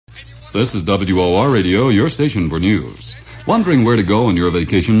This is WOR Radio, your station for news. Wondering where to go on your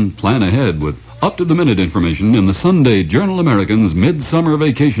vacation? Plan ahead with up-to-the-minute information in the Sunday Journal-American's Midsummer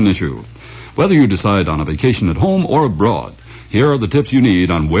Vacation issue. Whether you decide on a vacation at home or abroad, here are the tips you need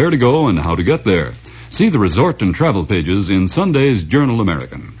on where to go and how to get there. See the resort and travel pages in Sunday's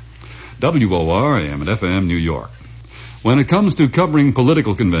Journal-American. WOR AM and FM, New York. When it comes to covering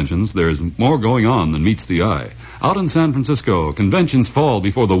political conventions, there's more going on than meets the eye. Out in San Francisco, conventions fall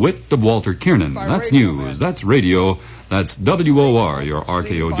before the wit of Walter Kiernan. That's news. Man. That's radio. That's WOR, your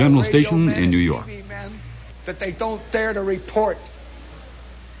RKO General Station in New York. That they don't dare to report.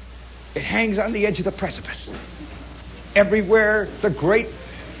 It hangs on the edge of the precipice. Everywhere, the great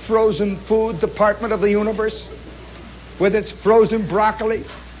frozen food department of the universe, with its frozen broccoli,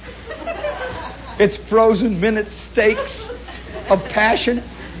 its frozen minute steaks of passion,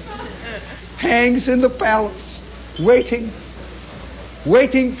 hangs in the balance, waiting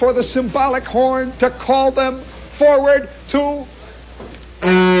for the symbolic horn to call them forward to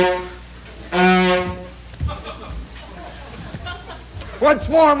once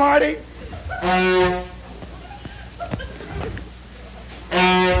more, Marty.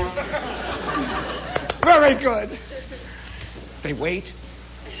 Very good. They wait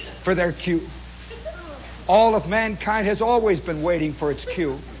for their cue. All of mankind has always been waiting for its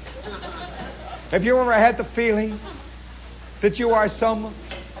cue. Have you ever had the feeling that you are some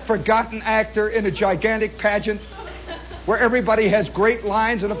forgotten actor in a gigantic pageant where everybody has great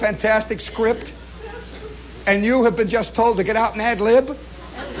lines and a fantastic script, and you have been just told to get out and ad-lib?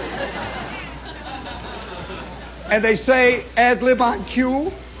 And they say ad-lib on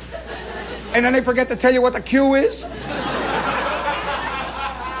cue, and then they forget to tell you what the cue is?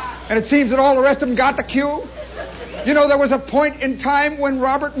 And it seems that all the rest of them got the cue. You know, there was a point in time when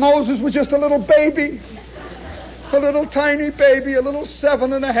Robert Moses was just a little baby. A little tiny baby, a little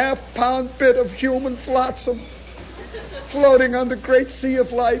 7.5-pound bit of human flotsam floating on the great sea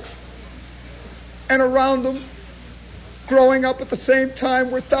of life. And around him, growing up at the same time,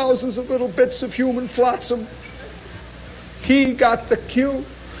 were thousands of little bits of human flotsam. He got the cue.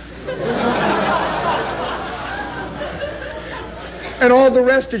 And all the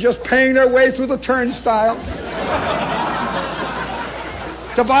rest are just paying their way through the turnstile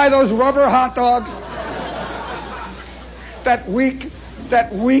to buy those rubber hot dogs, that weak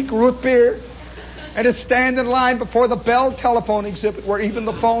root beer, and to stand in line before the Bell telephone exhibit where even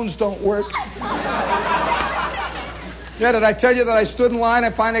the phones don't work. Yeah, did I tell you that I stood in line? I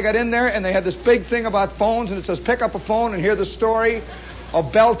finally got in there, and they had this big thing about phones, and it says, pick up a phone and hear the story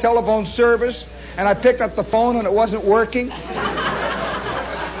of Bell telephone service. And I picked up the phone, and it wasn't working.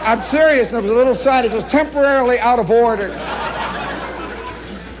 I'm serious, and there was a little sign. It was temporarily out of order.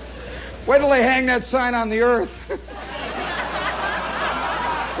 Wait till they hang that sign on the earth.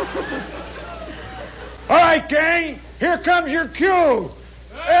 All right, gang, here comes your cue.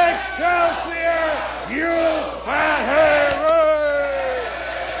 Excelsior, you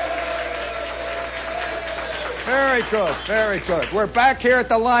Very good, very good. We're back here at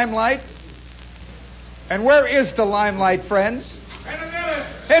the Limelight. And where is the Limelight, friends?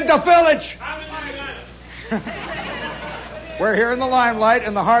 In the village. We're here in the Limelight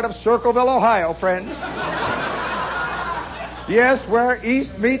in the heart of Circleville, Ohio, friends. Yes, where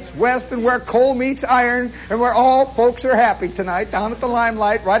east meets west and where coal meets iron and where all folks are happy tonight, down at the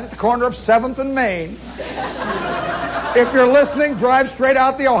Limelight, right at the corner of 7th and Main. If you're listening, drive straight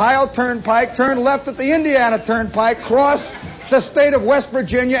out the Ohio Turnpike, turn left at the Indiana Turnpike, cross the state of West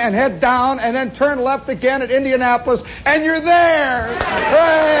Virginia and head down, and then turn left again at Indianapolis, and you're there.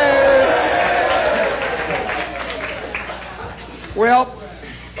 Hooray! Well,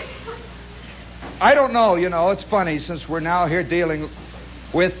 I don't know, it's funny, since we're now here dealing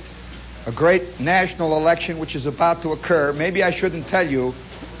with a great national election which is about to occur, maybe I shouldn't tell you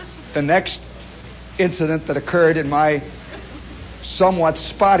the next incident that occurred in my somewhat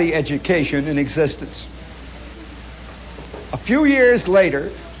spotty education in existence. A few years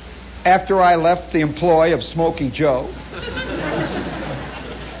later, after I left the employ of Smokey Joe,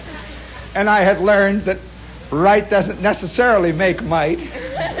 and I had learned that right doesn't necessarily make might.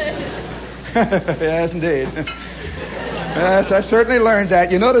 Yes, indeed. Yes, I certainly learned that.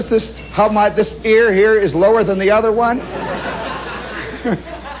 You notice this? How this ear here is lower than the other one?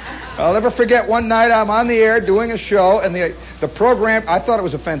 I'll never forget one night I'm on the air doing a show, and the program, I thought it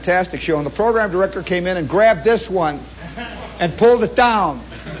was a fantastic show, and the program director came in and grabbed this one and pulled it down.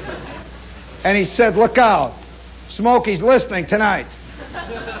 And he said, look out, Smokey's listening tonight.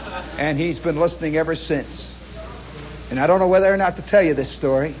 And he's been listening ever since. And I don't know whether or not to tell you this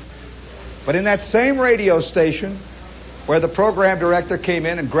story, but in that same radio station, where the program director came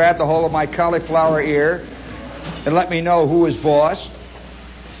in and grabbed a hold of my cauliflower ear and let me know who was boss.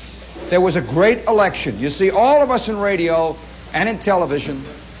 There was a great election. You see, all of us in radio and in television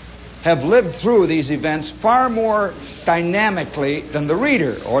have lived through these events far more dynamically than the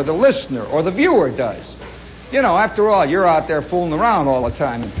reader or the listener or the viewer does. You know, after all, you're out there fooling around all the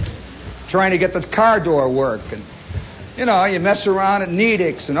time and trying to get the car door work, and you know, you mess around at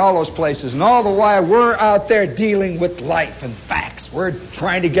Nedick's and all those places, and all the while we're out there dealing with life and facts. We're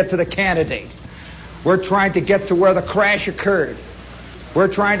trying to get to the candidates. We're trying to get to where the crash occurred. We're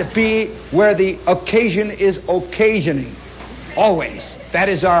trying to be where the occasion is occasioning. Always. That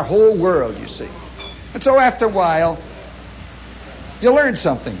is our whole world, you see. And so after a while, you learn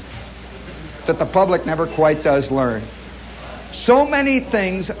something that the public never quite does learn. So many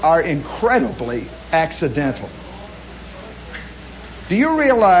things are incredibly accidental. Do you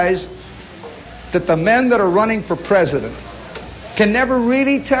realize that the men that are running for president can never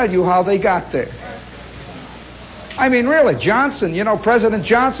really tell you how they got there? I mean, really, Johnson, you know, President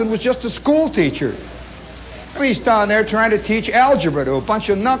Johnson was just a school teacher. I mean, he's down there trying to teach algebra to a bunch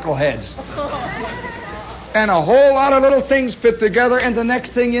of knuckleheads. And a whole lot of little things fit together, and the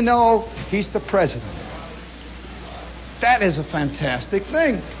next thing you know, he's the president. That is a fantastic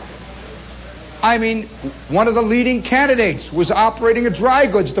thing. I mean, one of the leading candidates was operating a dry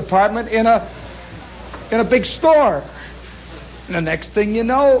goods department in a big store. And the next thing you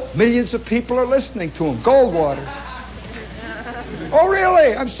know, millions of people are listening to him. Goldwater. Oh,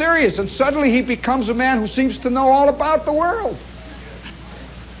 really? I'm serious. And suddenly he becomes a man who seems to know all about the world.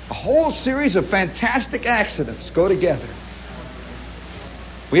 A whole series of fantastic accidents go together.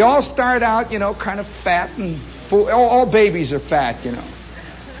 We all start out, you know, kind of fat and full. All babies are fat, you know.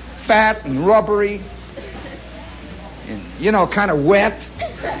 Fat and rubbery. And, you know, kind of wet.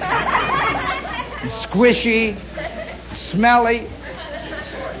 And squishy. Smelly.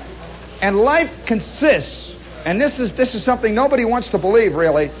 And life consists, and this is something nobody wants to believe,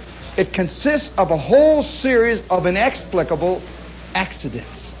 really. It consists of a whole series of inexplicable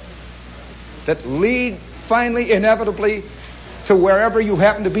accidents that lead finally, inevitably, to wherever you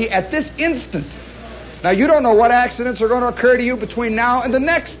happen to be at this instant. Now, you don't know what accidents are going to occur to you between now and the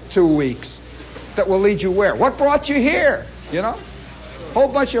next 2 weeks that will lead you where. What brought you here, you know? A whole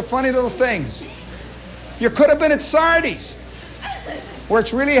bunch of funny little things. You could have been at Sardi's, where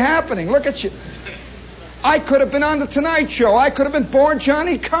it's really happening. Look at you. I could have been on the Tonight Show. I could have been born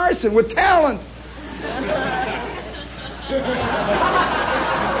Johnny Carson with talent.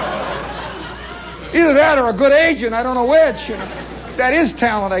 Either that or a good agent. I don't know which. You know. That is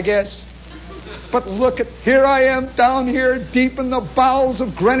talent, I guess. But look at, here I am down here deep in the bowels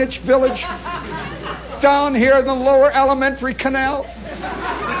of Greenwich Village. Down here in the lower elementary canal.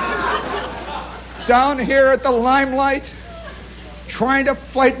 Down here at the limelight, trying to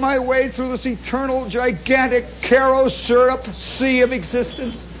fight my way through this eternal, gigantic Caro syrup sea of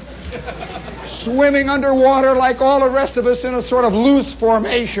existence, swimming underwater like all the rest of us in a sort of loose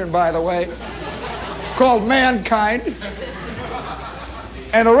formation, by the way, called mankind.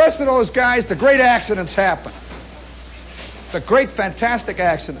 And the rest of those guys, the great accidents happen. The great, fantastic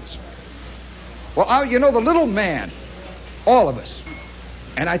accidents. Well, you know, the little man, all of us,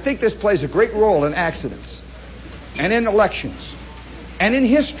 and I think this plays a great role in accidents and in elections and in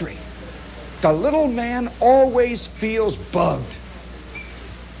history. The little man always feels bugged.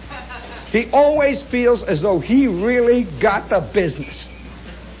 He always feels as though he really got the business.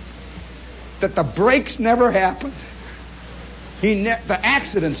 That the breaks never happened. The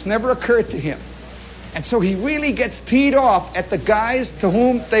accidents never occurred to him. And so he really gets teed off at the guys to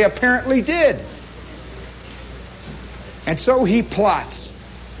whom they apparently did. And so he plots.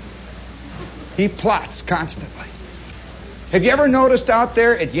 He plots constantly. Have you ever noticed out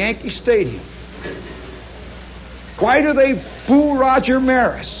there at Yankee Stadium, why do they boo Roger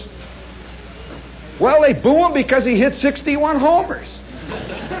Maris? Well, they boo him because he hit 61 homers.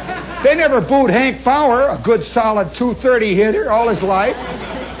 They never booed Hank Fowler, a good solid 230 hitter all his life.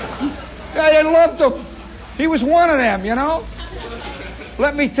 They loved him. He was one of them, you know.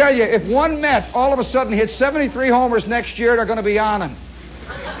 Let me tell you, if one Met all of a sudden hits 73 homers next year, they're going to be on him.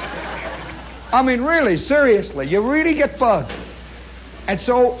 I mean, really, seriously, you really get bugged. And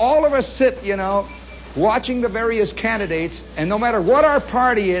so all of us sit, you know, watching the various candidates, and no matter what our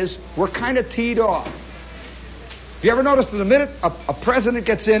party is, we're kind of teed off. Have you ever noticed that the minute a president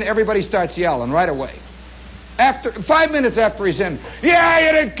gets in, everybody starts yelling right away? 5 minutes after he's in, yeah,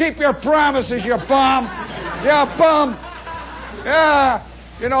 you didn't keep your promises, you bum. Yeah, bum. Yeah.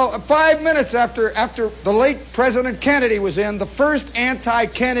 You know, 5 minutes after the late President Kennedy was in, the first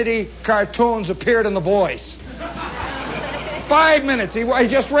anti-Kennedy cartoons appeared in The Voice. 5 minutes. He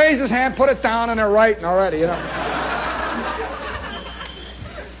just raised his hand, put it down, and they're writing already, you know.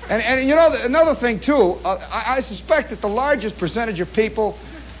 And you know, another thing, too, I suspect that the largest percentage of people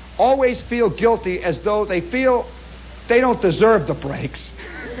always feel guilty as though they feel they don't deserve the breaks.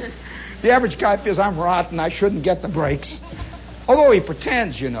 The average guy feels, I'm rotten, I shouldn't get the breaks. Although he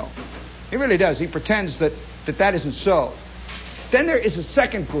pretends, you know. He really does. He pretends that isn't so. Then there is a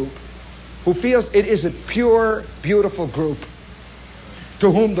second group who feels it is a pure, beautiful group to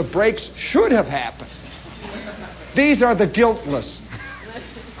whom the breaks should have happened. These are the guiltless.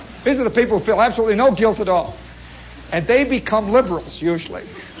 These are the people who feel absolutely no guilt at all. And they become liberals, usually.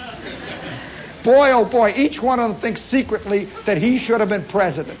 Boy, oh boy, each one of them thinks secretly that he should have been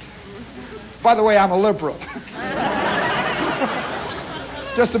president. By the way, I'm a liberal.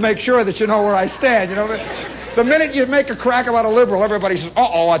 Just to make sure that you know where I stand, you know. The minute you make a crack about a liberal, everybody says,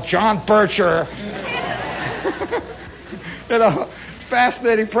 uh-oh, a John Bircher. You know, it's a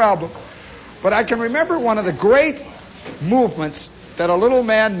fascinating problem. But I can remember one of the great movements that a little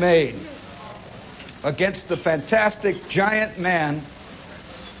man made against the fantastic giant man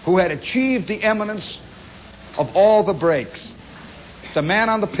who had achieved the eminence of all the breaks. The man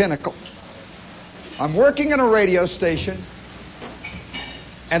on the pinnacle. I'm working in a radio station,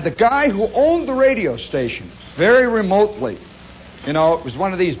 and the guy who owned the radio station, very remotely, you know, it was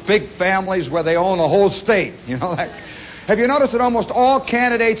one of these big families where they own a whole state, you know. Like, have you noticed that almost all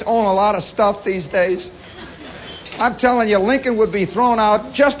candidates own a lot of stuff these days? I'm telling you, Lincoln would be thrown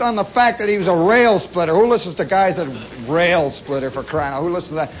out just on the fact that he was a rail splitter. Who listens to guys that rail splitter, for crying out? Who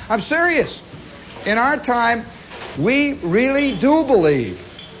listens to that? I'm serious. In our time, we really do believe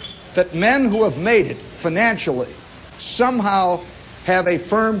that men who have made it financially somehow have a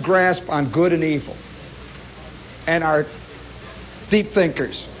firm grasp on good and evil and are deep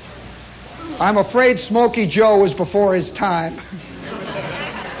thinkers. I'm afraid Smokey Joe was before his time.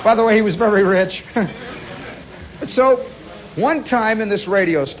 By the way, he was very rich. So, one time in this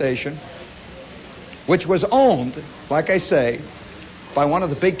radio station, which was owned, like I say, by one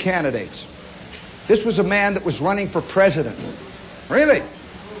of the big candidates, this was a man that was running for president. Really?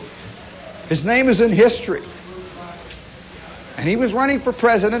 His name is in history. And he was running for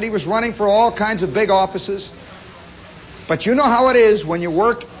president. He was running for all kinds of big offices. But you know how it is when you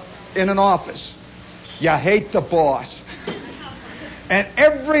work in an office. You hate the boss. And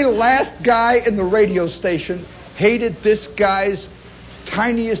every last guy in the radio station hated this guy's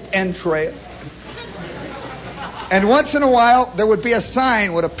tiniest entrail. And once in a while, there would be a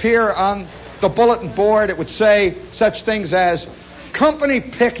sign would appear on the bulletin board. It would say such things as, company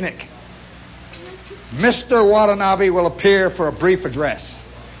picnic. Mr. Watanabe will appear for a brief address.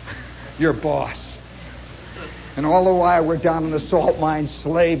 Your boss. And all the while, we're down in the salt mine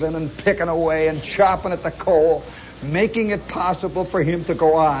slaving and picking away and chopping at the coal, making it possible for him to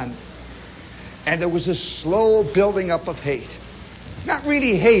go on. And there was a slow building up of hate. Not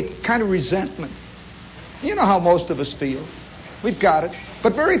really hate, kind of resentment. You know how most of us feel. We've got it.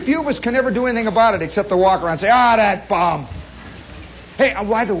 But very few of us can ever do anything about it except to walk around and say, that bum. Hey,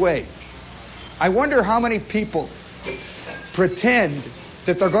 by the way, I wonder how many people pretend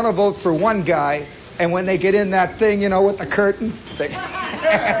that they're going to vote for one guy, and when they get in that thing, you know, with the curtain, they...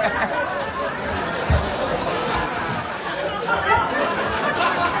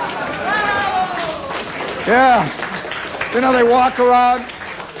 Yeah. You know, they walk around,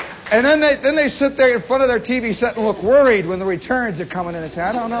 and then they sit there in front of their TV set and look worried when the returns are coming in. They say,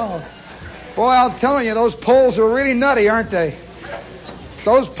 I don't know. Boy, I'm telling you, those polls are really nutty, aren't they?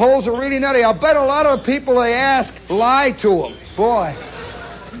 Those polls are really nutty. I'll bet a lot of people they ask lie to them. Boy.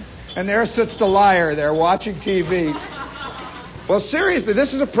 And there sits the liar there watching TV. Well, seriously,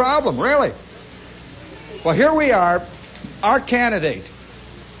 this is a problem, really. Well, here we are, our candidate.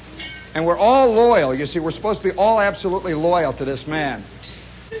 And we're all loyal. You see, we're supposed to be all absolutely loyal to this man.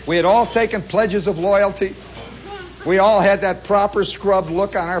 We had all taken pledges of loyalty. We all had that proper scrubbed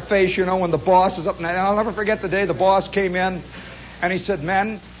look on our face, you know, when the boss is up. And I'll never forget the day the boss came in and he said,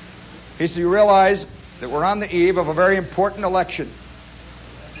 men, he said, you realize that we're on the eve of a very important election.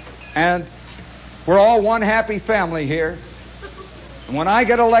 And we're all one happy family here. And when I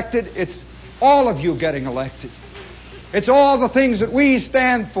get elected, it's all of you getting elected. It's all the things that we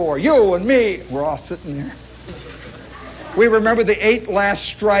stand for, you and me. We're all sitting there. We remember the 8 last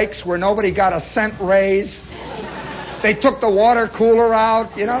strikes where nobody got a cent raise. They took the water cooler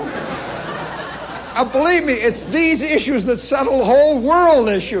out, you know. Believe me, it's these issues that settle whole world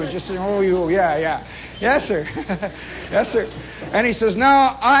issues. You say, yeah. Yes, sir. Yes, sir. And he says,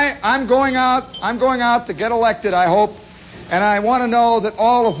 now I'm going out to get elected, I hope. And I want to know that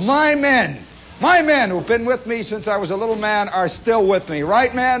all of my men My men who've been with me since I was a little man are still with me.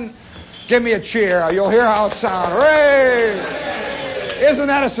 Right, men? Give me a cheer. You'll hear how it sounds. Hooray! Isn't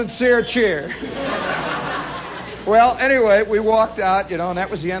that a sincere cheer? Well, anyway, we walked out, and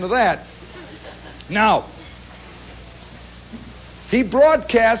that was the end of that. Now, he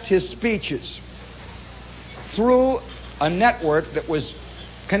broadcast his speeches through a network that was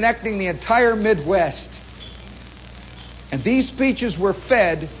connecting the entire Midwest. And these speeches were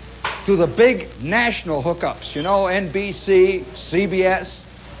fed to the big national hookups, NBC, CBS.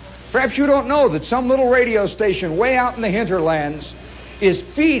 Perhaps you don't know that some little radio station way out in the hinterlands is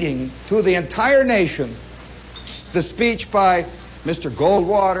feeding to the entire nation the speech by Mr.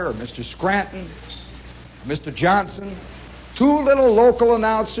 Goldwater or Mr. Scranton, Mr. Johnson, 2 little local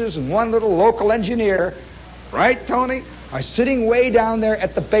announcers and 1 little local engineer, right, Tony, are sitting way down there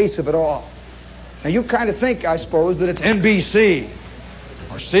at the base of it all. Now, you kind of think, I suppose, that it's NBC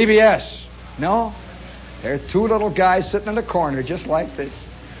or CBS. No, there are 2 little guys sitting in the corner just like this.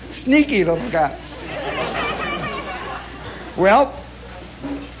 Sneaky little guys. Well,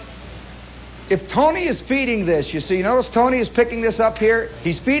 if Tony is feeding this, you see, notice Tony is picking this up here.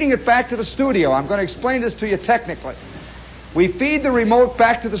 He's feeding it back to the studio. I'm going to explain this to you technically. We feed the remote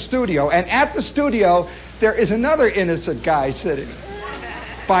back to the studio, and at the studio, there is another innocent guy sitting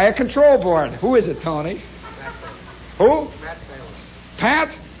by a control board. Who is it, Tony? Who? Matt Bayless.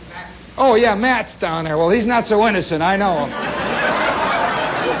 Pat? Matt. Oh, yeah, Matt's down there. Well, he's not so innocent. I know him.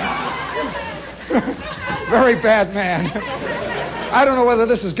 Very bad man. I don't know whether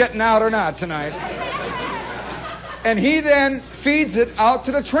this is getting out or not tonight. And he then feeds it out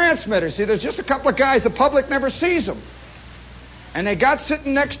to the transmitter. See, there's just a couple of guys. The public never sees them. And they got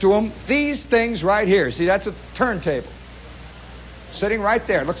sitting next to them these things right here. See, that's a turntable. Sitting right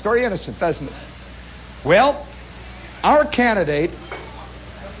there. It looks very innocent, doesn't it? Well, our candidate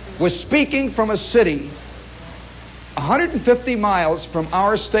was speaking from a city 150 miles from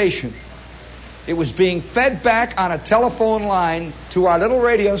our station. It was being fed back on a telephone line to our little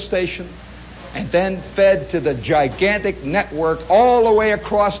radio station and then fed to the gigantic network all the way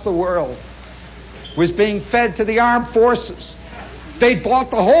across the world. It was being fed to the armed forces. They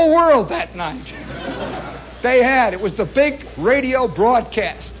bought the whole world that night. They had. It was the big radio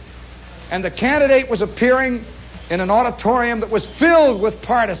broadcast. And the candidate was appearing in an auditorium that was filled with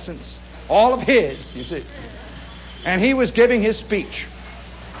partisans, all of his, you see. And he was giving his speech.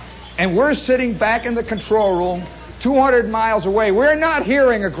 And we're sitting back in the control room 200 miles away. We're not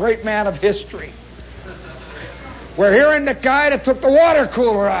hearing a great man of history. We're hearing the guy that took the water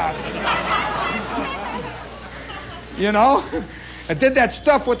cooler out. And did that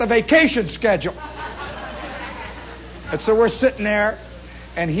stuff with the vacation schedule. And so we're sitting there,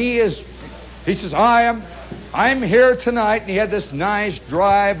 and he says, I'm here tonight, and he had this nice,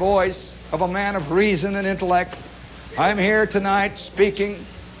 dry voice of a man of reason and intellect. I'm here tonight speaking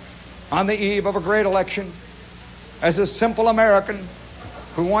on the eve of a great election as a simple American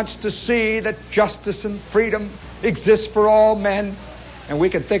who wants to see that justice and freedom exists for all men. And we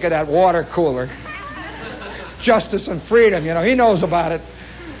can think of that water cooler. Justice and freedom, he knows about it.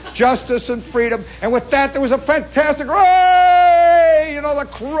 Justice and freedom. And with that, there was a fantastic, hooray! The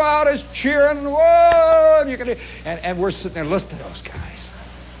crowd is cheering. Whoa! And we're sitting there, listen to those guys.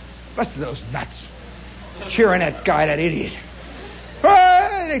 Listen to those nuts. Cheering that guy, that idiot.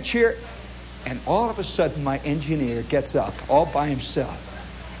 Hooray! They cheer. And all of a sudden, my engineer gets up all by himself.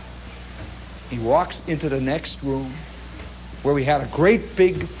 He walks into the next room where we had a great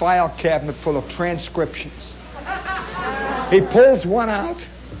big file cabinet full of transcriptions. He pulls one out,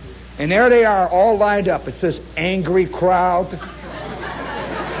 and there they are all lined up. It says, angry crowd,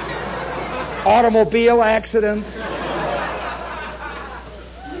 automobile accident.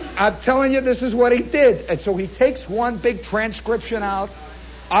 I'm telling you, this is what he did. And so he takes one big transcription out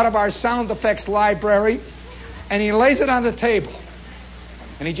of our sound effects library, and he lays it on the table.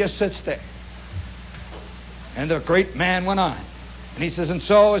 And he just sits there. And the great man went on. And he says, and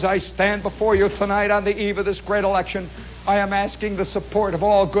so as I stand before you tonight on the eve of this great election, I am asking the support of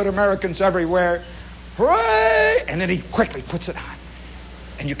all good Americans everywhere. Hooray! And then he quickly puts it on.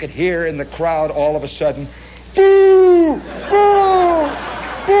 And you could hear in the crowd all of a sudden, boo! Boo!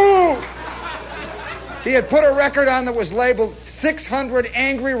 Boo! He had put a record on that was labeled 600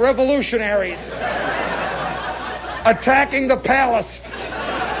 Angry Revolutionaries Attacking the Palace.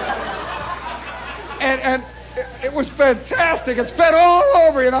 And it was fantastic. It's fed all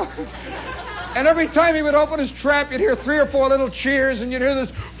over, And every time he would open his trap, you'd hear 3 or 4 little cheers, and you'd hear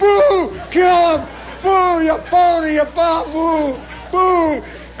this, boo, kill him, boo, you phony, you bomb, boo, boo.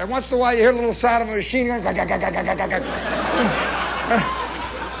 And once in a while, you hear a little sound of a machine gun.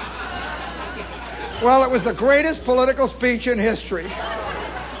 Well, it was the greatest political speech in history.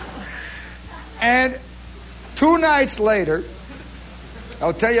 And 2 nights later,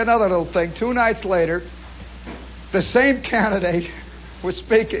 I'll tell you another little thing. 2 nights later, the same candidate was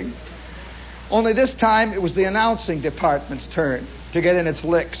speaking, only this time it was the announcing department's turn to get in its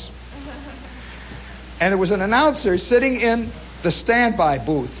licks. And there was an announcer sitting in the standby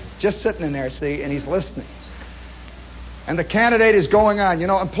booth, just sitting in there, see, and he's listening. And the candidate is going on. You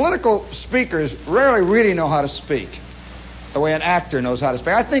know, and political speakers rarely really know how to speak the way an actor knows how to speak.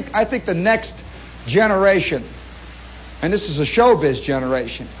 I think the next generation, and this is a showbiz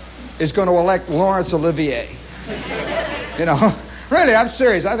generation, is going to elect Laurence Olivier. You know, really, I'm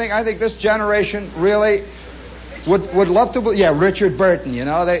serious. I think this generation really would love to. Yeah, Richard Burton. You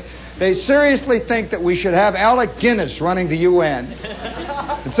know, they seriously think that we should have Alec Guinness running the UN.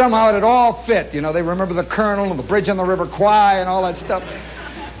 And somehow it'd all fit. You know, they remember the Colonel and the bridge on the River Kwai and all that stuff.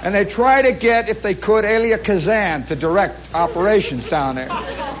 And they try to get, if they could, Elia Kazan to direct operations down there.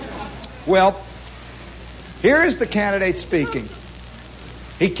 Well, here is the candidate speaking.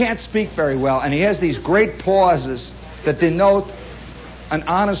 He can't speak very well, and he has these great pauses that denote an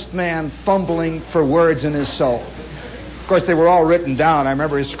honest man fumbling for words in his soul. Of course, they were all written down. I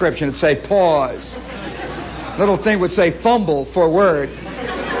remember his scripture. It'd say, pause. Little thing would say, fumble for word. You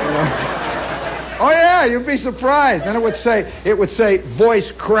know? Oh, yeah, you'd be surprised. Then it would say,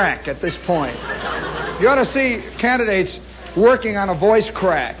 voice crack at this point. You ought to see candidates working on a voice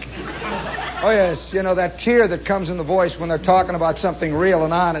crack. Oh, yes, you know, that tear that comes in the voice when they're talking about something real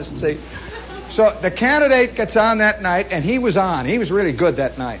and honest, see. So the candidate gets on that night, and he was on. He was really good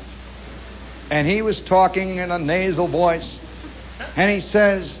that night. And he was talking in a nasal voice. And he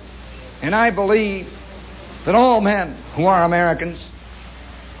says, and I believe that all men who are Americans,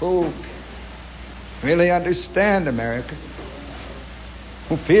 who really understand America,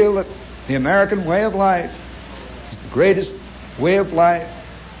 who feel that the American way of life is the greatest way of life.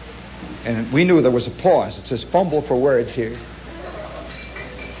 And we knew there was a pause. It says fumble for words here.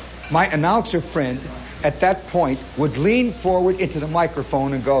 My announcer friend at that point would lean forward into the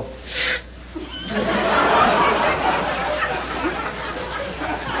microphone and go,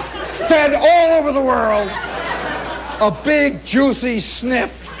 fed all over the world, a big juicy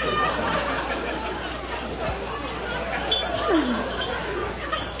sniff.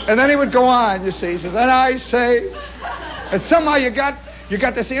 And then he would go on, you see. He says, and I say, and somehow you got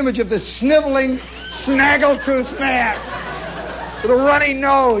this image of this sniveling, snaggletooth man with a runny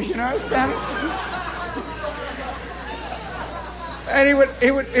nose, you know, standing. And he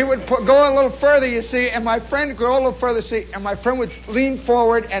would go a little further, you see, and my friend would go a little further, see, and my friend would lean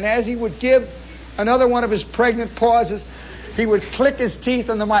forward, and as he would give another one of his pregnant pauses, he would click his teeth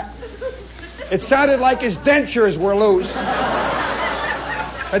on the mic. It sounded like his dentures were loose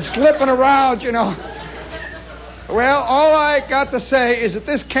and slipping around, you know. Well, all I got to say is that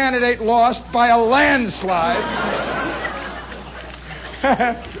this candidate lost by a landslide.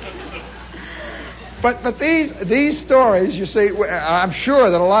 But these stories, you see, I'm sure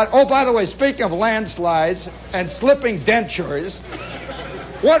that a lot... Oh, by the way, speaking of landslides and slipping dentures,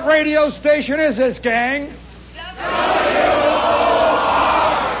 what radio station is this, gang?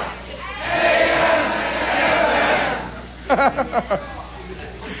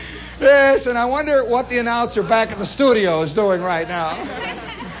 Yes, and I wonder what the announcer back at the studio is doing right now.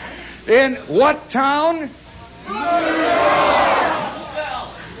 In what town?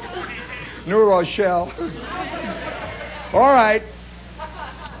 New Rochelle. All right.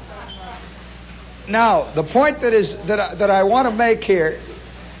 Now, the point that I want to make here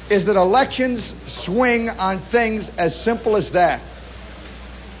is that elections swing on things as simple as that.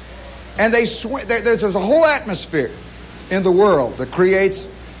 And they swing. There's a whole atmosphere in the world that creates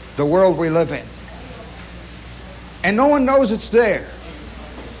the world we live in. And no one knows it's there.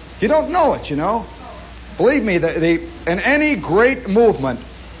 You don't know it, you know. Believe me, in any great movement,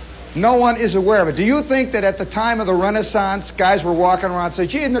 no one is aware of it. Do you think that at the time of the Renaissance, guys were walking around and saying,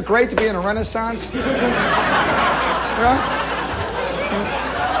 gee, isn't it great to be in a Renaissance?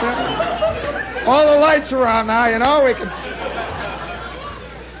 All the lights are on now, you know. We can...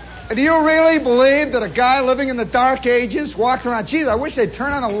 Do you really believe that a guy living in the Dark Ages walking around, geez, I wish they'd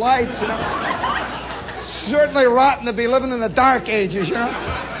turn on the lights, you know? Certainly rotten to be living in the Dark Ages, you know?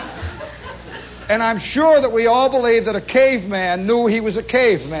 And I'm sure that we all believe that a caveman knew he was a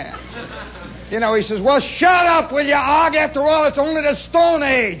caveman. You know, he says, well, shut up, will you, Og? After all, it's only the Stone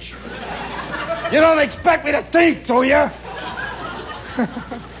Age. You don't expect me to think, do you?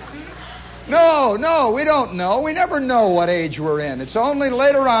 No, we don't know. We never know what age we're in. It's only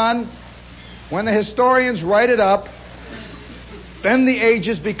later on, when the historians write it up, Then the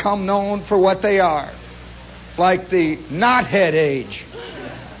ages become known for what they are, like the knothead age,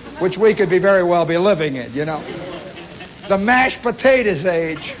 which we could be very well be living in, you know. The mashed potatoes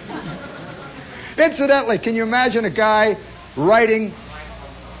age. Incidentally, can you imagine a guy writing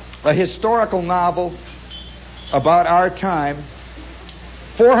a historical novel about our time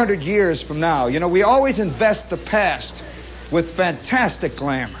 400 years from now? You know, we always invest the past with fantastic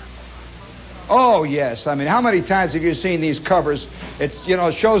glamour. Oh, yes. I mean, how many times have you seen these covers? It's, you know,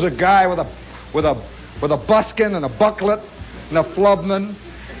 it shows a guy with a buskin and a bucklet and a flubman,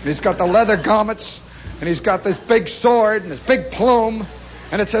 and he's got the leather gauntlets, and he's got this big sword and this big plume,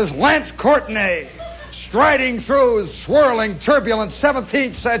 and it says Lance Courtenay striding through the swirling, turbulent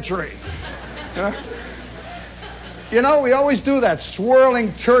 17th century. You know, we always do that.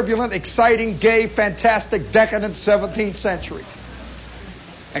 Swirling, turbulent, exciting, gay, fantastic, decadent 17th century.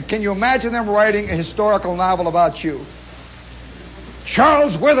 And can you imagine them writing a historical novel about you?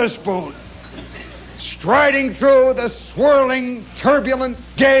 Charles Witherspoon, striding through the swirling, turbulent,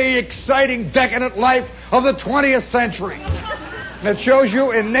 gay, exciting, decadent life of the 20th century. And it shows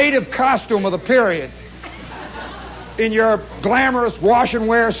you in native costume of the period, in your glamorous wash and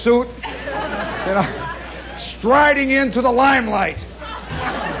wear suit, you know, striding into the limelight.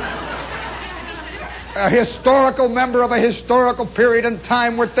 A historical member of a historical period in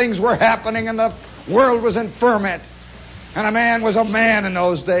time where things were happening and the world was in ferment. And a man was a man in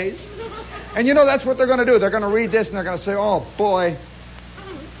those days. And you know, that's what they're going to do. They're going to read this and they're going to say, oh, boy.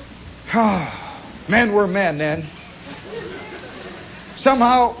 Men were men then.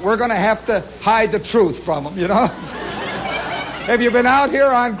 Somehow we're going to have to hide the truth from them, you know. Have you been out here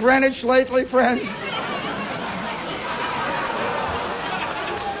on Greenwich lately, friends?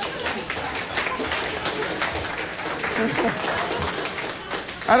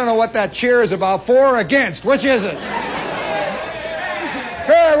 I don't know what that cheer is about. For or against? Which is it?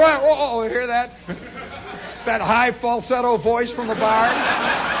 Hey, what? Oh, hear that? That high falsetto voice from the bar?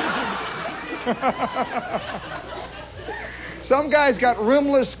 Some guys got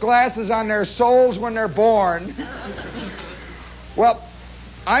rimless glasses on their soles when they're born. Well,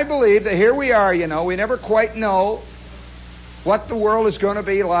 I believe that here we are, you know, we never quite know what the world is going to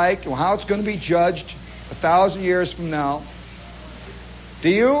be like, how it's going to be judged 1,000 years from now.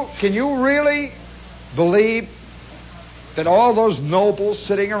 Can you really believe that all those nobles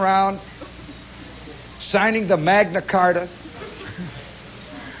sitting around signing the Magna Carta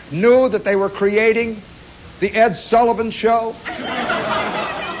knew that they were creating the Ed Sullivan Show?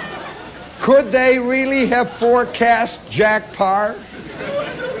 Could they really have forecast Jack Parr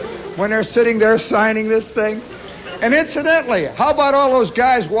when they're sitting there signing this thing? And incidentally, how about all those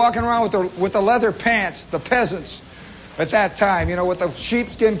guys walking around with the leather pants, the peasants at that time, you know, with the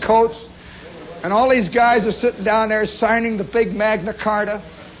sheepskin coats? And all these guys are sitting down there signing the big Magna Carta.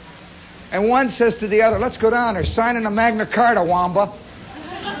 And one says to the other, let's go down there, signing the Magna Carta, Wamba.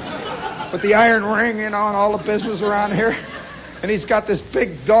 With the iron ring, you know, and all the business around here. And he's got this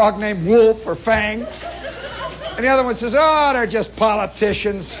big dog named Wolf or Fang. And the other one says, oh, they're just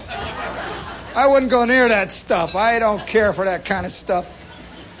politicians. I wouldn't go near that stuff. I don't care for that kind of stuff.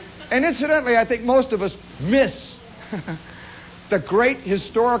 And incidentally, I think most of us miss the great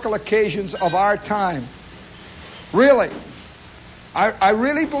historical occasions of our time. Really. I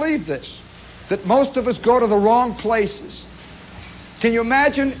really believe this, that most of us go to the wrong places. Can you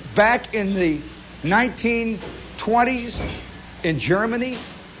imagine back in the 1920s in Germany?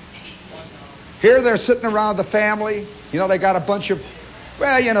 Here they're sitting around the family. You know, they got a bunch of,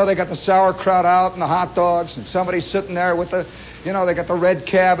 well, you know, they got the sauerkraut out and the hot dogs, and somebody's sitting there with the, you know, they got the red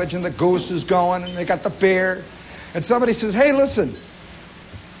cabbage and the goose is going, and they got the beer. And somebody says, hey, listen,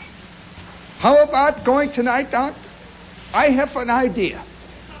 how about going tonight down? I have an idea.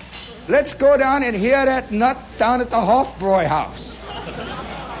 Let's go down and hear that nut down at the Hofbräu house.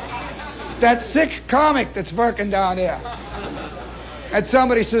 That sick comic that's working down there. And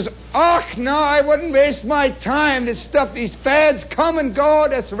somebody says, oh, no, I wouldn't waste my time. This stuff, these fads come and go.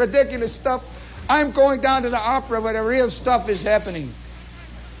 That's ridiculous stuff. I'm going down to the opera where the real stuff is happening.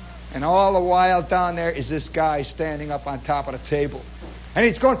 And all the while down there is this guy standing up on top of the table. And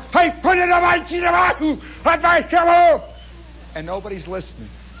he's going, hey, put it on my table! And nobody's listening.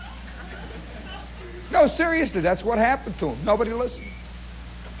 No, seriously, that's what happened to him. Nobody listened.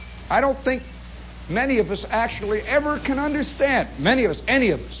 I don't think many of us actually ever can understand, many of us, any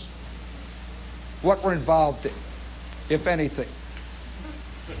of us, what we're involved in, if anything.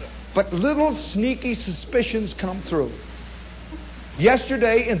 But little sneaky suspicions come through.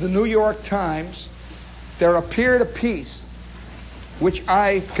 Yesterday in the New York Times, there appeared a piece which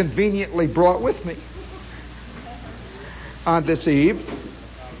I conveniently brought with me. on this eve.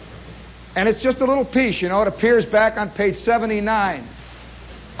 And it's just a little piece, It appears back on page 79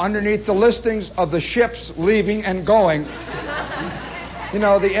 underneath the listings of the ships leaving and going.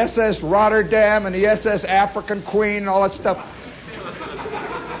 The SS Rotterdam and the SS African Queen and all that stuff.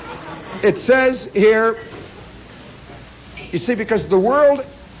 It says here, you see, because the world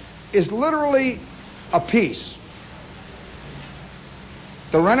is literally a piece.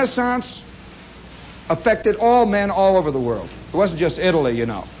 The Renaissance affected all men all over the world. It wasn't just Italy, It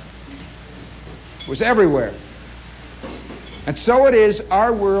was everywhere. And so it is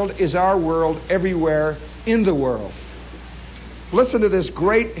our world everywhere in the world. Listen to this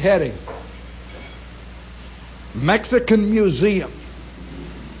great heading. Mexican Museum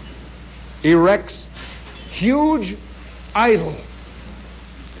erects huge idol.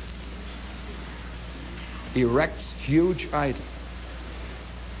 Erects huge idol.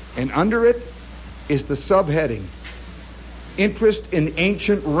 And under it is the subheading, Interest in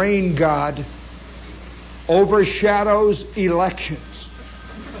Ancient Rain God Overshadows Elections.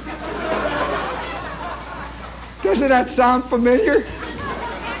 Doesn't that sound familiar?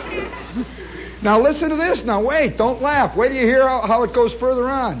 Now listen to this. Now wait, don't laugh. Wait till you hear how it goes further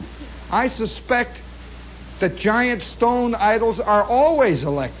on. I suspect that giant stone idols are always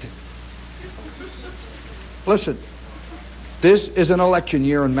elected. Listen, this is an election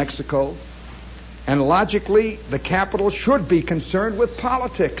year in Mexico, and logically the capital should be concerned with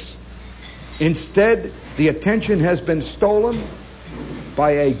politics. Instead, the attention has been stolen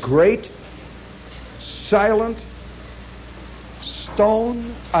by a great, silent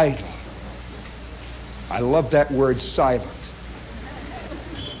stone idol. I love that word, silent.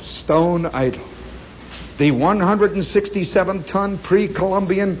 Stone idol. The 167-ton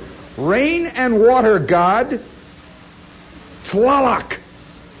pre-Columbian rain and water god, Tlaloc,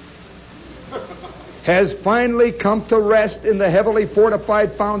 has finally come to rest in the heavily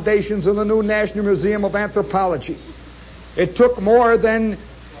fortified foundations of the new National Museum of Anthropology. It took more than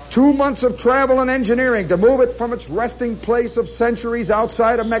 2 months of travel and engineering to move it from its resting place of centuries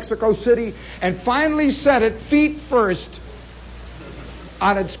outside of Mexico City and finally set it feet first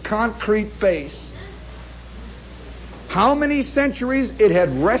on its concrete base. How many centuries it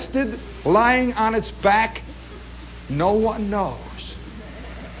had rested lying on its back, no one knows.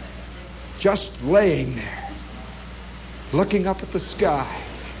 Just laying there, looking up at the sky,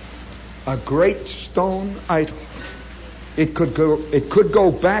 a great stone idol. It could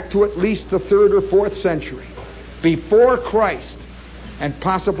go back to at least the 3rd or 4th century, before Christ, and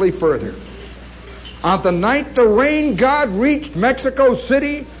possibly further. On the night the rain god reached Mexico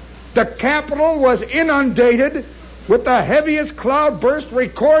City, the capital was inundated with the heaviest cloudburst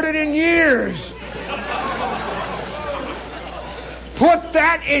recorded in years. Put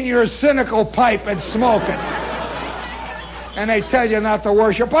that in your cynical pipe and smoke it. And they tell you not to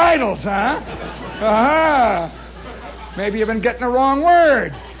worship idols, huh? Aha. Maybe you've been getting the wrong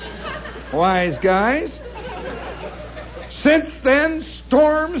word. Wise guys. Since then,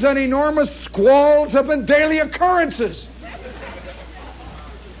 storms and enormous squalls have been daily occurrences.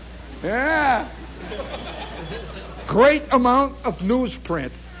 Yeah. Great amount of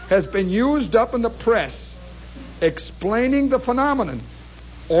newsprint has been used up in the press explaining the phenomenon,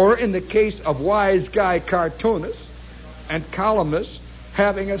 or in the case of wise guy cartoonists and columnists,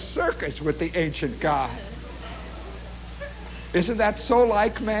 having a circus with the ancient god. Isn't that so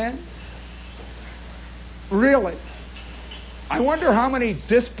like man? Really? I wonder how many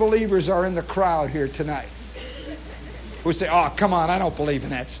disbelievers are in the crowd here tonight who say, oh, come on, I don't believe in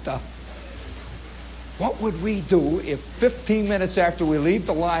that stuff. What would we do if 15 minutes after we leave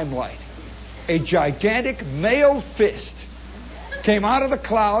the limelight, a gigantic male fist came out of the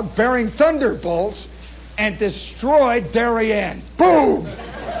cloud bearing thunderbolts and destroyed Darien? Boom!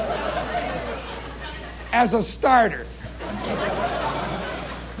 As a starter.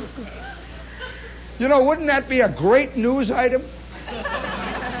 Wouldn't that be a great news item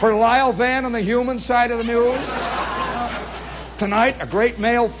for Lyle Van on the human side of the news? Tonight, a great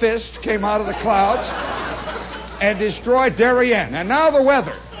male fist came out of the clouds and destroyed Darien. And now the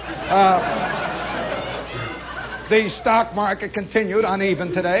weather. The stock market continued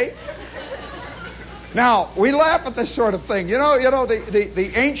uneven today. Now, we laugh at this sort of thing.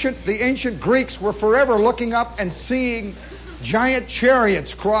 The ancient Greeks were forever looking up and seeing giant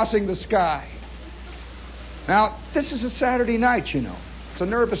chariots crossing the sky. Now, this is a Saturday night, It's a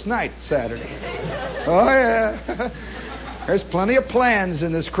nervous night, Saturday. Oh, yeah. There's plenty of plans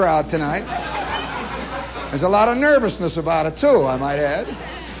in this crowd tonight. There's a lot of nervousness about it, too, I might add.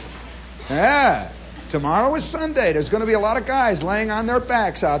 Yeah. Tomorrow is Sunday. There's going to be a lot of guys laying on their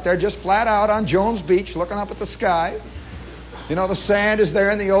backs out there just flat out on Jones Beach looking up at the sky. You know, the sand is there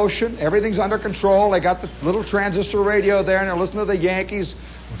in the ocean. Everything's under control. They got the little transistor radio there, and they're listening to the Yankees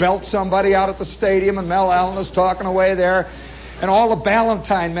belt somebody out at the stadium, and Mel Allen is talking away there. And all the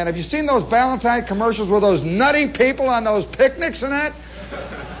Ballantine men. Have you seen those Ballantine commercials with those nutty people on those picnics and that?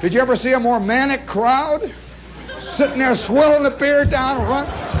 Did you ever see a more manic crowd? Sitting there swilling the beer down and run.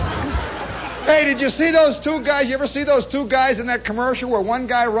 Hey, did you see those two guys? You ever see those two guys in that commercial where one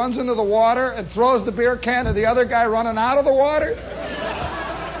guy runs into the water and throws the beer can to the other guy running out of the water?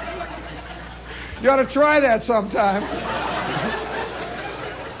 You ought to try that sometime.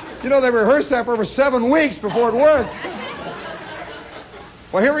 You know, they rehearsed that for over 7 weeks before it worked.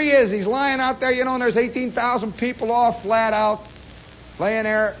 Well, here he is. He's lying out there, you know, and there's 18,000 people all flat out, laying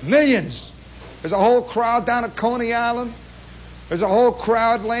there. Millions. There's a whole crowd down at Coney Island. There's a whole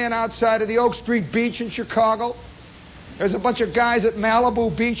crowd laying outside of the Oak Street Beach in Chicago. There's a bunch of guys at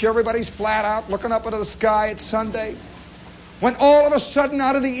Malibu Beach. Everybody's flat out, looking up into the sky. It's Sunday. When all of a sudden,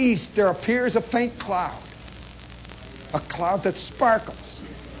 out of the east, there appears a faint cloud. A cloud that sparkles.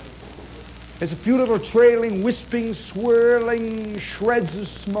 There's a few little trailing, wisping, swirling shreds of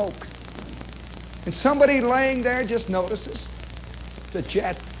smoke. And somebody laying there just notices. It's a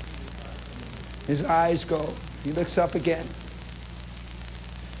jet. His eyes go. He looks up again.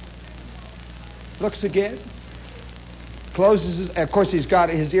 Looks again. Closes his... Of course, he's got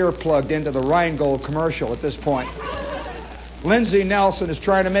his ear plugged into the Rheingold commercial at this point. Lindsey Nelson is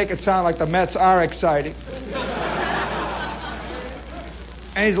trying to make it sound like the Mets are exciting.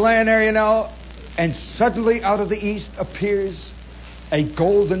 And he's laying there, you know, and suddenly out of the east appears a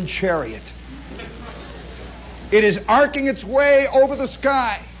golden chariot. It is arcing its way over the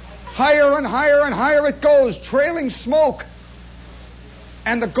sky. Higher and higher and higher it goes, trailing smoke.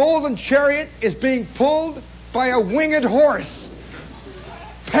 And the golden chariot is being pulled by a winged horse,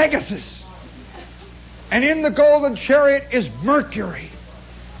 Pegasus. And in the golden chariot is Mercury,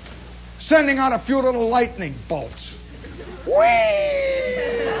 sending out a few little lightning bolts. Whee!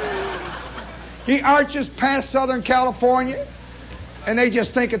 He arches past Southern California, and they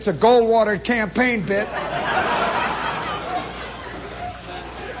just think it's a Goldwater campaign bit.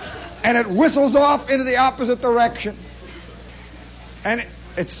 And it whistles off into the opposite direction. And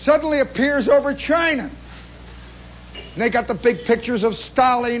it suddenly appears over China. And they got the big pictures of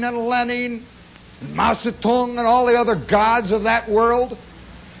Stalin and Lenin, and Mao Zedong, and all the other gods of that world.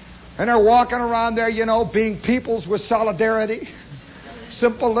 And they're walking around there, you know, being peoples with solidarity.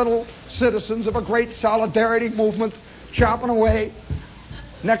 Simple little citizens of a great solidarity movement, chopping away.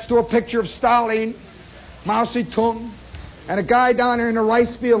 Next to a picture of Stalin, Mao Zedong, and a guy down there in the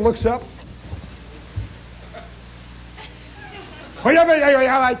rice field looks up. And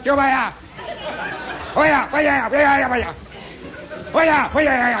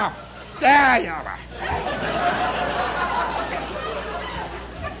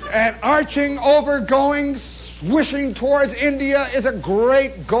arching over, going, swishing towards India is a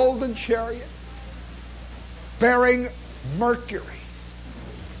great golden chariot bearing Mercury,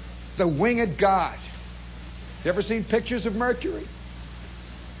 the winged god. You ever seen pictures of Mercury?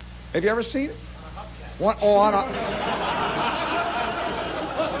 Have you ever seen it?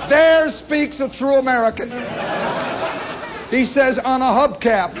 There speaks a true American. He says on a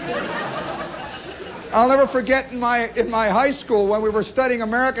hubcap. I'll never forget in my high school when we were studying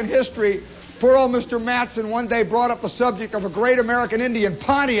American history, poor old Mr. Matson one day brought up the subject of a great American Indian,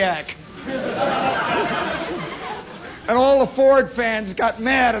 Pontiac. And all the Ford fans got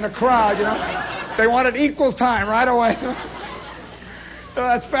mad in the crowd, you know. They wanted equal time right away.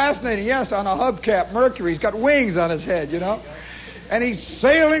 That's fascinating. Yes, on a hubcap, Mercury. He's got wings on his head, you know. And he's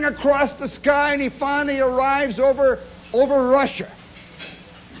sailing across the sky, and he finally arrives over Russia.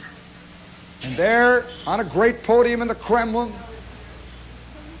 And there, on a great podium in the Kremlin,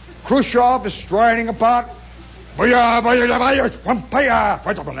 Khrushchev is striding about. And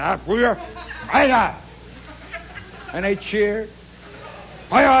they cheer.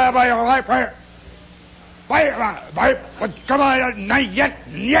 Come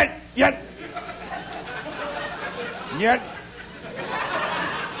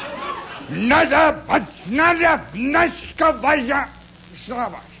on, not yet.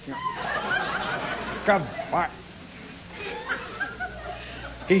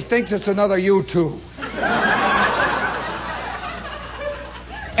 He thinks it's another U2.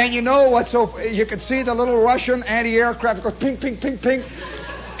 And you know what's so... You can see the little Russian anti-aircraft goes ping, ping, ping, ping.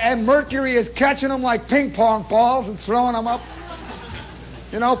 And Mercury is catching them like ping pong balls and throwing them up.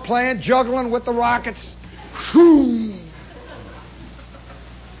 You know, playing, juggling with the rockets.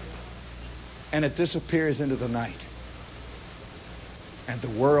 And it disappears into the night. And the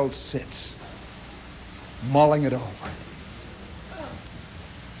world sits, mulling it over.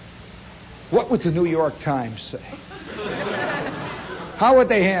 What would the New York Times say? How would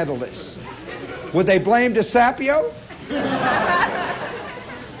they handle this? Would they blame DeSapio?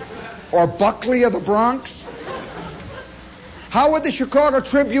 Or Buckley of the Bronx? How would the Chicago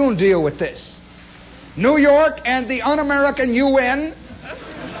Tribune deal with this? New York and the un-American UN,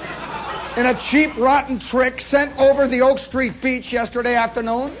 in a cheap, rotten trick, sent over the Oak Street beach yesterday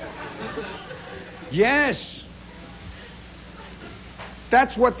afternoon? Yes.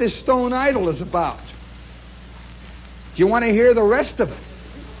 That's what this stone idol is about. Do you want to hear the rest of it?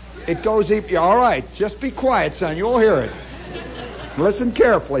 It goes... All right, just be quiet, son. You'll hear it. Listen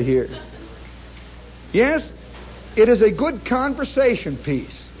carefully here. Yes, it is a good conversation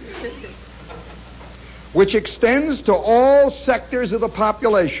piece which extends to all sectors of the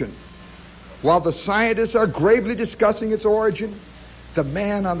population. While the scientists are gravely discussing its origin, the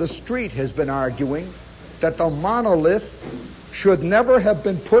man on the street has been arguing that the monolith should never have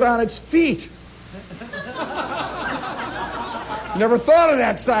been put on its feet. Never thought of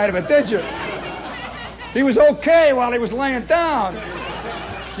that side of it, did you? He was okay while he was laying down.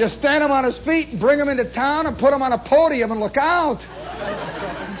 Just stand him on his feet and bring him into town and put him on a podium and look out.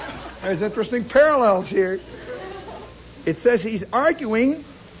 There's interesting parallels here. It says he's arguing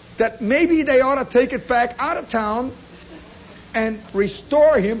that maybe they ought to take it back out of town and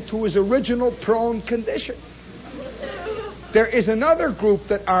restore him to his original prone condition. There is another group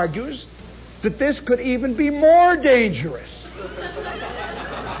that argues that this could even be more dangerous.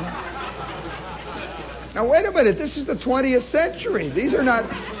 Now, wait a minute. This is the 20th century. These are not...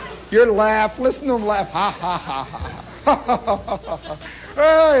 Your laugh. Listen to them laugh. Ha, ha, ha, ha. Ha, ha, ha, ha, ha.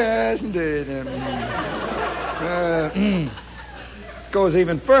 Oh, yes, indeed. Goes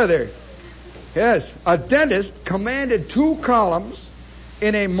even further. Yes, a dentist commanded 2 columns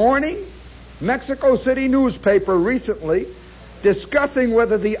in a morning Mexico City newspaper recently discussing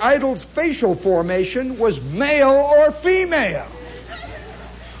whether the idol's facial formation was male or female.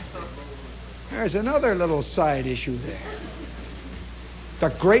 There's another little side issue there. The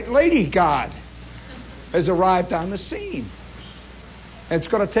great lady god has arrived on the scene. It's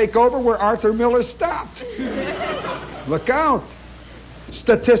going to take over where Arthur Miller stopped. Look out.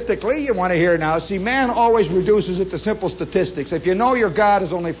 Statistically, you want to hear now, see, man always reduces it to simple statistics. If you know your God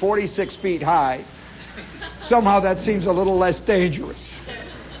is only 46 feet high, somehow that seems a little less dangerous.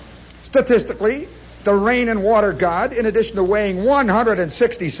 Statistically, the rain and water god, in addition to weighing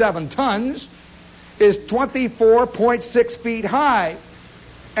 167 tons, is 24.6 feet high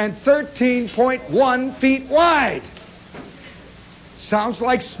and 13.1 feet wide. Sounds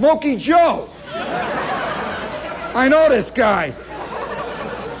like Smokey Joe. I know this guy.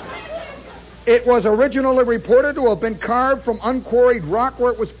 It was originally reported to have been carved from unquarried rock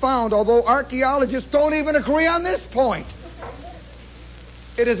where it was found, although archaeologists don't even agree on this point.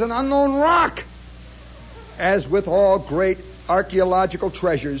 It is an unknown rock. As with all great archaeological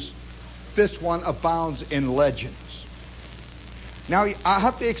treasures, this one abounds in legends. Now, I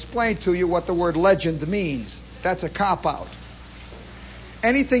have to explain to you what the word legend means. That's a cop-out.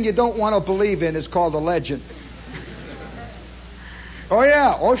 Anything you don't want to believe in is called a legend. Oh,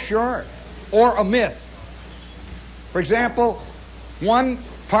 yeah. Oh, sure. Or a myth. For example, one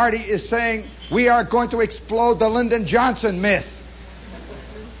party is saying, we are going to explode the Lyndon Johnson myth.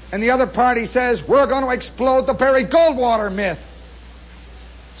 And the other party says, we're going to explode the Barry Goldwater myth.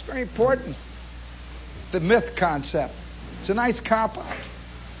 It's very important. The myth concept. It's a nice cop-out.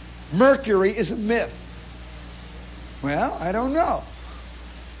 Mercury is a myth. Well, I don't know.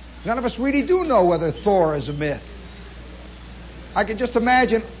 None of us really do know whether Thor is a myth. I can just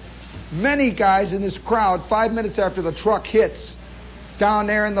imagine many guys in this crowd 5 minutes after the truck hits, down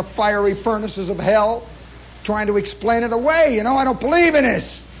there in the fiery furnaces of hell, trying to explain it away. You know, I don't believe in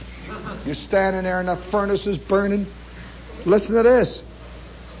this. You're standing there in the furnaces burning. Listen to this.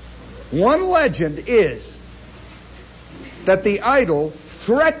 One legend is that the idol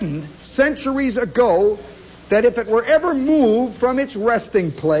threatened centuries ago that if it were ever moved from its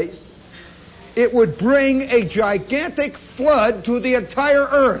resting place, it would bring a gigantic flood to the entire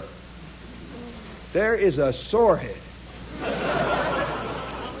earth. There is a sorehead.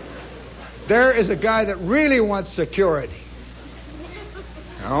 There is a guy that really wants security.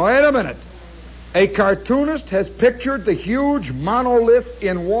 Now, wait a minute. A cartoonist has pictured the huge monolith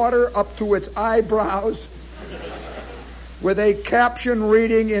in water up to its eyebrows with a caption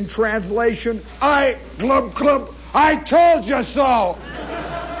reading in translation, I told you so.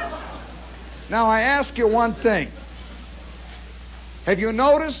 Now, I ask you one thing. Have you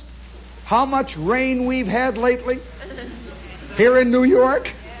noticed how much rain we've had lately here in New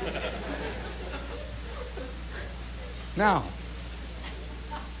York? Now,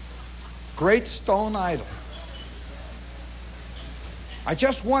 great stone idol. I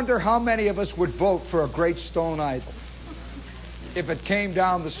just wonder how many of us would vote for a great stone idol if it came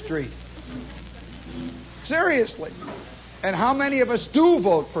down the street. Seriously. And how many of us do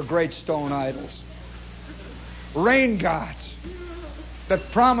vote for great stone idols? Rain gods that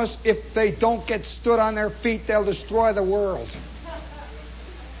promise if they don't get stood on their feet, they'll destroy the world.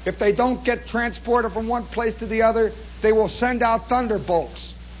 If they don't get transported from one place to the other, they will send out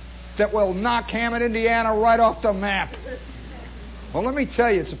thunderbolts that will knock Hammond, Indiana right off the map. Well, let me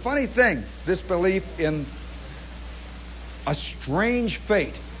tell you, it's a funny thing, this belief in a strange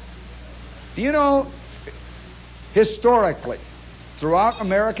fate. Do you know, historically, throughout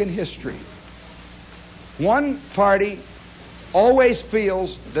American history, one party always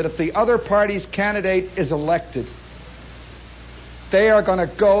feels that if the other party's candidate is elected, they are going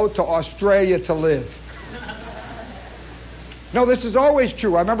to go to Australia to live. No, this is always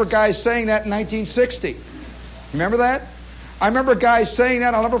true. I remember guys saying that in 1960. Remember that? I remember guys saying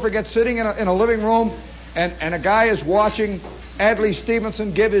that. I'll never forget sitting in a living room, and a guy is watching Adlai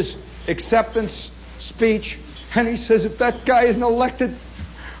Stevenson give his acceptance speech, and he says, if that guy isn't elected,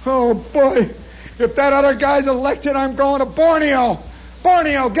 oh boy, if that other guy's elected, I'm going to Borneo.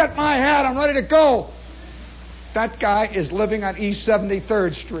 Borneo, get my hat, I'm ready to go. That guy is living on East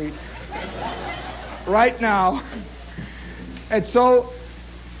 73rd Street right now. And so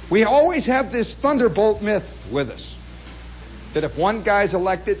we always have this thunderbolt myth with us, that if one guy's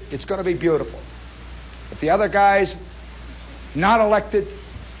elected, it's going to be beautiful. If the other guy's not elected,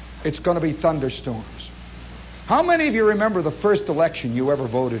 it's going to be thunderstorms. How many of you remember the first election you ever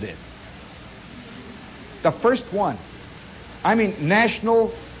voted in? The first one. I mean,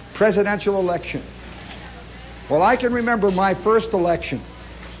 national presidential election. Well, I can remember my first election.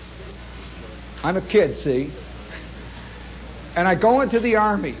 I'm a kid, see? And I go into the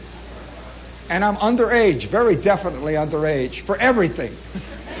Army. And I'm underage, very definitely underage, for everything.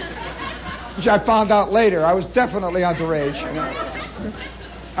 Which I found out later. I was definitely underage. You know?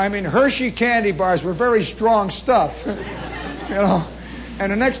 I mean, Hershey candy bars were very strong stuff. You know?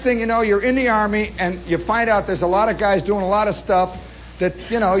 And the next thing you know, you're in the Army, and you find out there's a lot of guys doing a lot of stuff that,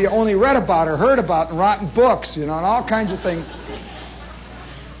 you know, you only read about or heard about in rotten books, you know, and all kinds of things.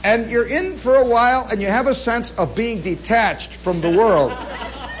 And you're in for a while, and you have a sense of being detached from the world.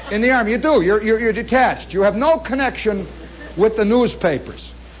 In the Army, you do. You're detached. You have no connection with the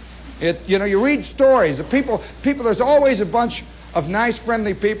newspapers. You read stories of people. There's always a bunch of nice,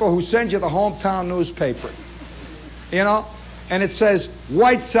 friendly people who send you the hometown newspaper. You know? And it says,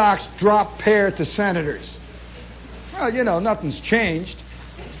 White Sox drop pair to Senators. Well, you know, nothing's changed.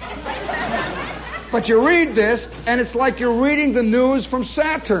 But you read this, and it's like you're reading the news from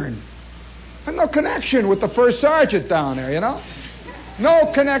Saturn. And no connection with the first sergeant down there, you know?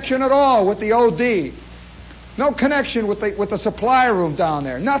 No connection at all with the OD. No connection with the supply room down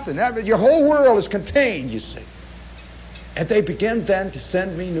there. Nothing. Your whole world is contained, you see. And they begin then to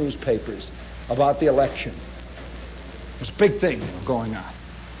send me newspapers about the election. There's a big thing going on.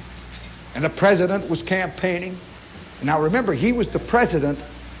 And the president was campaigning. And now remember, he was the president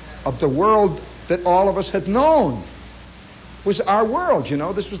of the world that all of us had known. It was our world, you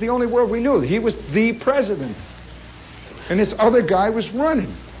know. This was the only world we knew. He was the president. And this other guy was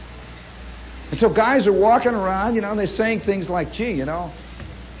running. And so guys are walking around, you know, and they're saying things like, gee, you know,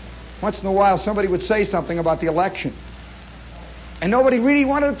 once in a while somebody would say something about the election. And nobody really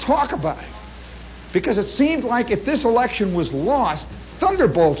wanted to talk about it. Because it seemed like if this election was lost,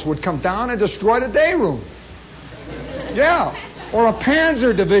 thunderbolts would come down and destroy the day room. Yeah. Or a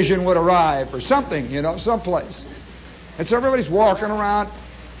Panzer division would arrive or something, you know, someplace. And so everybody's walking around.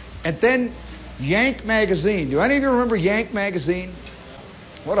 And then Yank magazine. Do any of you remember Yank magazine?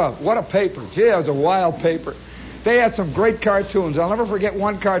 What a paper. Gee, it was a wild paper. They had some great cartoons. I'll never forget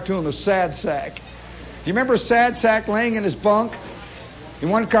one cartoon, the Sad Sack. Do you remember Sad Sack laying in his bunk? In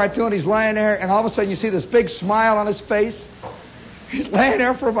one cartoon, he's laying there, and all of a sudden you see this big smile on his face. He's laying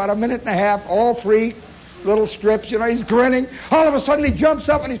there for about a minute and a half, all three little strips, you know, he's grinning. All of a sudden he jumps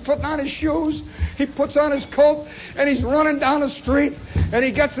up and he's putting on his shoes. He puts on his coat, and he's running down the street, and he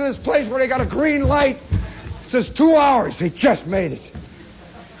gets to this place where they got a green light. It says 2 hours. He just made it.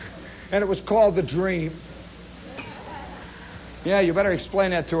 And it was called The Dream. Yeah, you better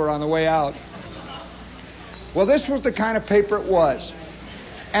explain that to her on the way out. Well, this was the kind of paper it was.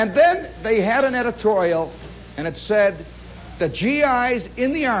 And then they had an editorial, and it said the GIs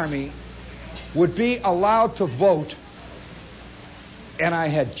in the Army would be allowed to vote. And I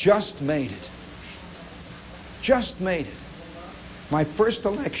had just made it. Just made it. My first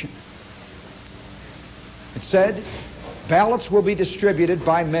election. It said ballots will be distributed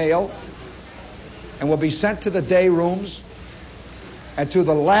by mail and will be sent to the day rooms and to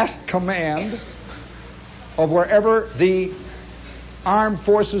the last command of wherever the armed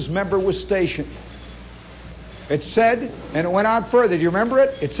forces member was stationed. It said, and it went on further, do you remember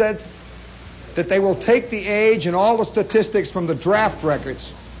it? It said that they will take the age and all the statistics from the draft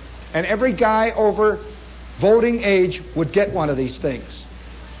records, and every guy over voting age would get one of these things.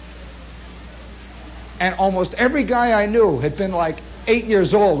 And almost every guy I knew had been like 8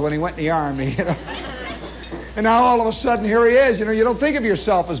 years old when he went in the Army, you know. And now all of a sudden here he is. You know, you don't think of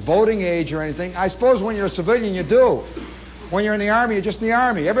yourself as voting age or anything. I suppose when you're a civilian you do. When you're in the Army, you're just in the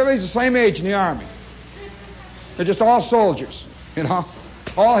Army. Everybody's the same age in the Army. They're just all soldiers, you know,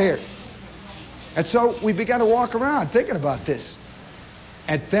 all here. And so we began to walk around thinking about this.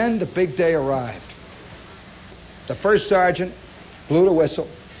 And then the big day arrived. The first sergeant blew the whistle,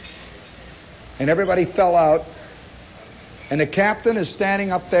 and everybody fell out. And the captain is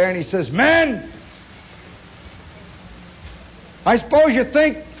standing up there, and he says, "Men, I suppose you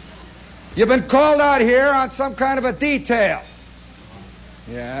think you've been called out here on some kind of a detail."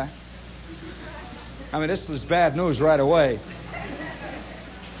 Yeah. I mean, this was bad news right away.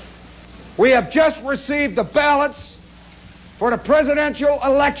 "We have just received the ballots for the presidential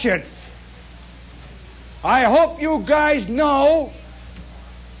election. I hope you guys know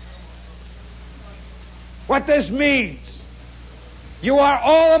what this means. You are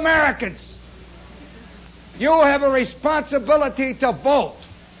all Americans. You have a responsibility to vote.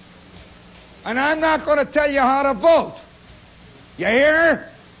 And I'm not going to tell you how to vote. You hear?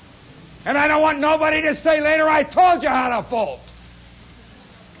 And I don't want nobody to say later, I told you how to vote."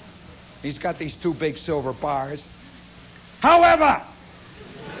 He's got these two big silver bars. "However,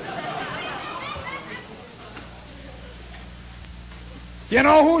 you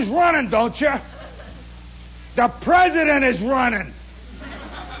know who's running, don't you? The president is running.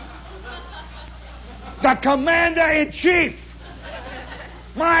 The commander-in-chief.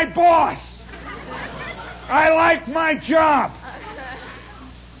 My boss. I like my job.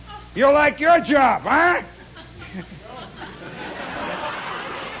 You like your job, huh?"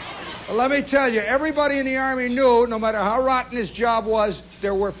 Well, let me tell you, everybody in the Army knew, no matter how rotten his job was,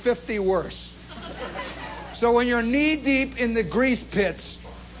 there were 50 worse. So when you're knee-deep in the grease pits,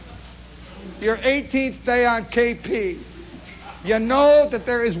 your 18th day on KP, you know that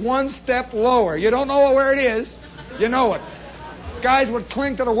there is one step lower. You don't know where it is. You know it. Guys would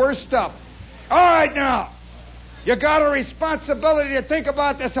cling to the worst stuff. All right, now, you got a responsibility to think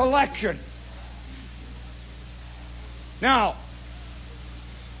about this election. Now,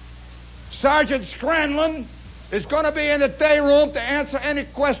 Sergeant Scranlon is going to be in the day room to answer any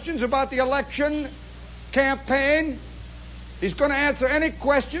questions about the election campaign. He's going to answer any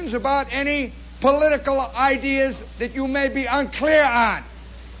questions about any political ideas that you may be unclear on.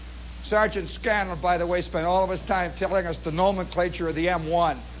 Sergeant Scanlon, by the way, spent all of his time telling us the nomenclature of the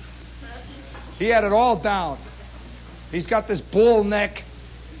M1. He had it all down. He's got this bull neck,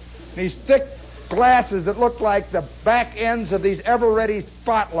 and these thick glasses that look like the back ends of these ever-ready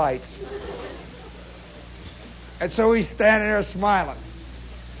spotlights. And so he's standing there smiling.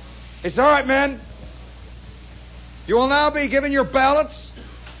 He said, "All right, men, you will now be given your ballots.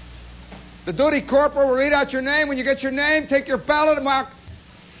 The duty corporal will read out your name. When you get your name, take your ballot and mark.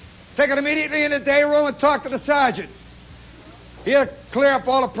 Take it immediately in the day room and talk to the sergeant. He'll clear up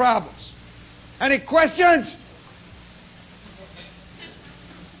all the problems. Any questions?"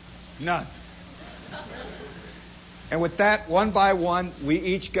 None. And with that, one by one, we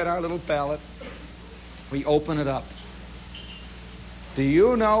each get our little ballot. We open it up. Do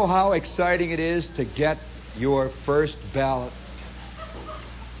you know how exciting it is to get your first ballot?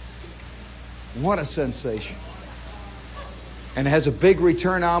 What a sensation. And it has a big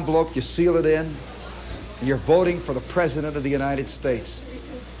return envelope. You seal it in, and you're voting for the President of the United States.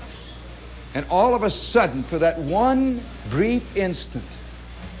 And all of a sudden, for that one brief instant,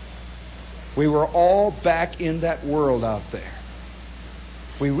 we were all back in that world out there.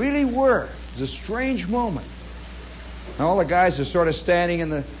 We really were. It was a strange moment. And all the guys are sort of standing in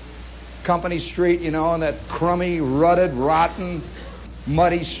the company street, you know, on that crummy, rutted, rotten,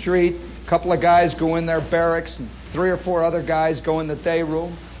 muddy street. A couple of guys go in their barracks, and 3 or 4 other guys go in the day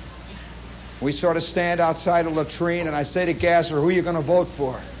room. We sort of stand outside a latrine, and I say to Gasser, "Who are you going to vote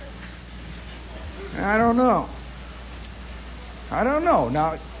for?" "I don't know." "I don't know."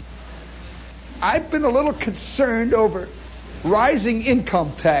 Now, I've been a little concerned over rising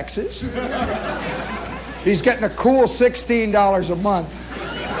income taxes. He's getting a cool $16 a month.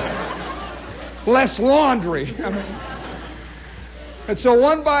 Less laundry. I mean, and so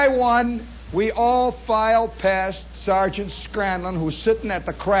one by one, We all filed past Sergeant Scranlin, who's sitting at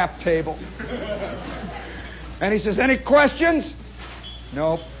the crap table. And he says, any questions?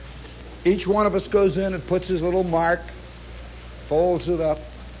 Nope. Each one of us goes in and puts his little mark, folds it up,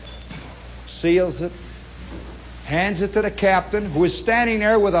 seals it, hands it to the captain, who is standing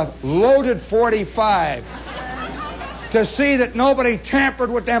there with a loaded .45 to see that nobody tampered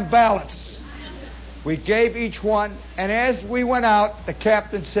with them ballots. We gave each one, and as we went out, the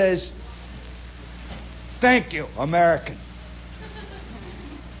captain says, thank you, American.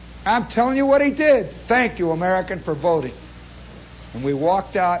 I'm telling you what he did. Thank you, American, for voting. And we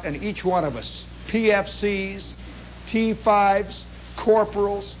walked out, and each one of us, PFCs, T5s,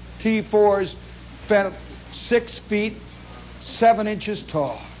 corporals, T4s, felt 6 feet, 7 inches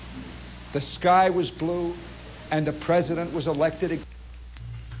tall. The sky was blue, and the president was elected again.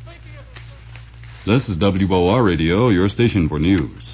 This is WOR Radio, your station for news.